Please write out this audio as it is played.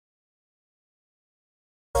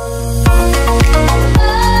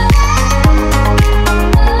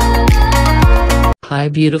Hi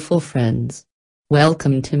beautiful friends.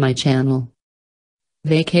 Welcome to my channel.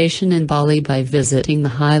 Vacation in Bali by visiting the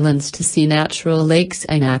highlands to see natural lakes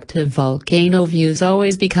and active volcano views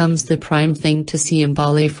always becomes the prime thing to see in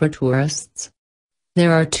Bali for tourists.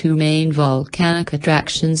 There are two main volcanic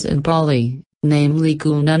attractions in Bali, namely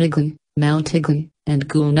Gunung Agung, Mount Agung, and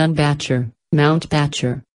Gunung Batur, Mount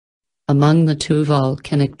Batur. Among the two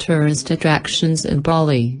volcanic tourist attractions in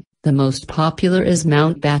Bali, the most popular is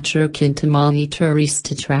Mount Batur Kintamani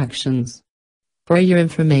tourist attractions. For your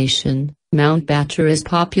information, Mount Batur is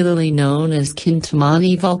popularly known as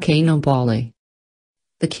Kintamani Volcano Bali.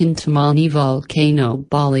 The Kintamani Volcano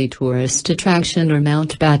Bali tourist attraction or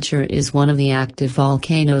Mount Batur is one of the active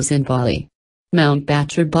volcanoes in Bali. Mount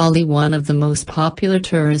Batur Bali, one of the most popular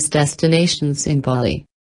tourist destinations in Bali,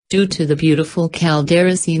 due to the beautiful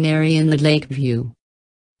caldera scenery and the lake view.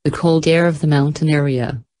 The cold air of the mountain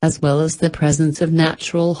area, as well as the presence of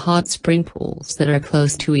natural hot spring pools that are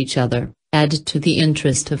close to each other, add to the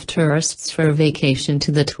interest of tourists for a vacation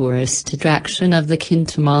to the tourist attraction of the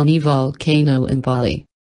Kintamani Volcano in Bali.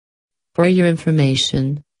 For your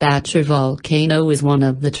information, Batur Volcano is one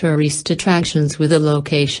of the tourist attractions with a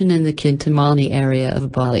location in the Kintamani area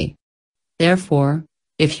of Bali. Therefore,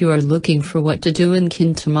 if you are looking for what to do in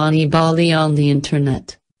Kintamani Bali on the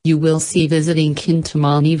internet, you will see visiting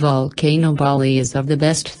Kintamani Volcano Bali is of the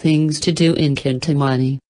best things to do in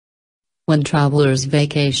Kintamani. When travelers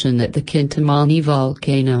vacation at the Kintamani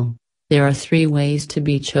Volcano, there are three ways to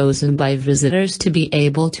be chosen by visitors to be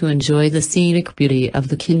able to enjoy the scenic beauty of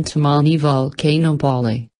the Kintamani Volcano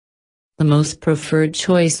Bali. The most preferred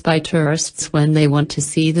choice by tourists when they want to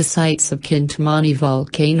see the sights of Kintamani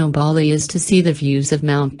Volcano Bali is to see the views of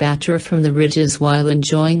Mount Batur from the ridges while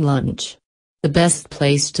enjoying lunch. The best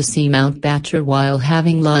place to see Mount Batur while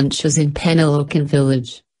having lunch is in Penalokan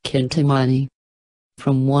village, Kintamani.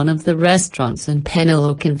 From one of the restaurants in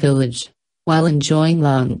Penalokan village, while enjoying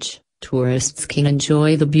lunch, tourists can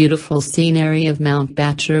enjoy the beautiful scenery of Mount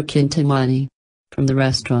Batur Kintamani. From the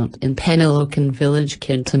restaurant in Penalokan village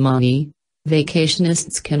Kintamani,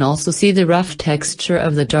 vacationists can also see the rough texture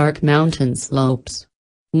of the dark mountain slopes.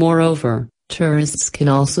 Moreover, tourists can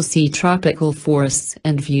also see tropical forests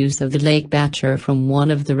and views of the Lake Batur from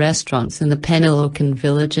one of the restaurants in the Penalokan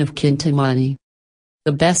village of Kintamani.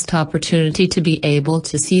 The best opportunity to be able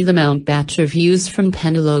to see the Mount Batur views from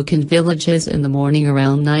Penalokan village is in the morning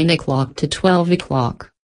around 9 o'clock to 12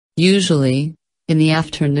 o'clock. Usually, in the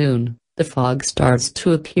afternoon, the fog starts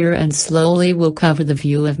to appear and slowly will cover the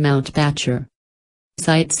view of Mount Batur.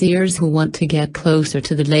 Sightseers who want to get closer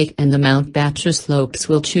to the lake and the Mount Batur slopes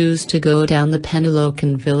will choose to go down the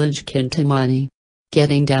Penalokan village Kintamani.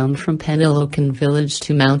 Getting down from Penalokan village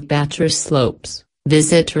to Mount Batur slopes,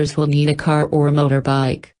 visitors will need a car or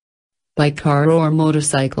motorbike. By car or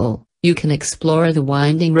motorcycle, you can explore the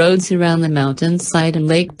winding roads around the mountainside and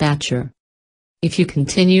Lake Batur. If you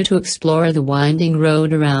continue to explore the winding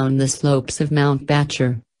road around the slopes of Mount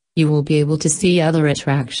Batur, you will be able to see other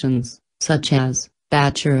attractions, such as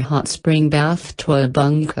Batur Hot Spring Bath Toya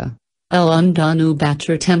Bunka, Undanu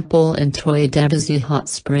Batur Temple and Toya Debazi Hot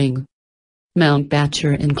Spring. Mount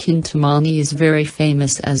Batur in Kintamani is very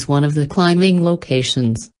famous as one of the climbing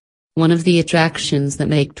locations. One of the attractions that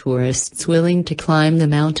make tourists willing to climb the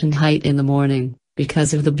mountain height in the morning,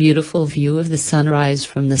 because of the beautiful view of the sunrise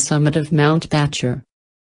from the summit of Mount Batur.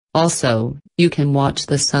 Also, you can watch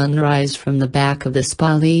the sunrise from the back of the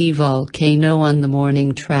Spali volcano on the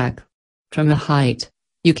morning track. From a height,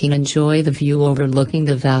 you can enjoy the view overlooking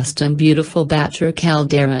the vast and beautiful Batur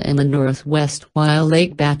caldera in the northwest while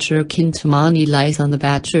Lake Batur Kintamani lies on the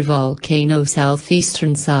Batur volcano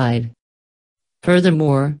southeastern side.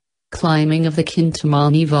 Furthermore, climbing of the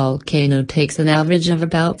Kintamani volcano takes an average of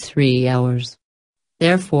about 3 hours.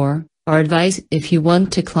 Therefore, our advice: if you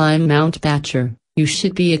want to climb Mount Batur, you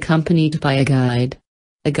should be accompanied by a guide.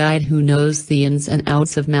 A guide who knows the ins and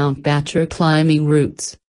outs of Mount Batur climbing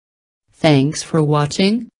routes. Thanks for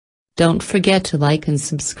watching. Don't forget to like and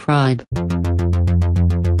subscribe.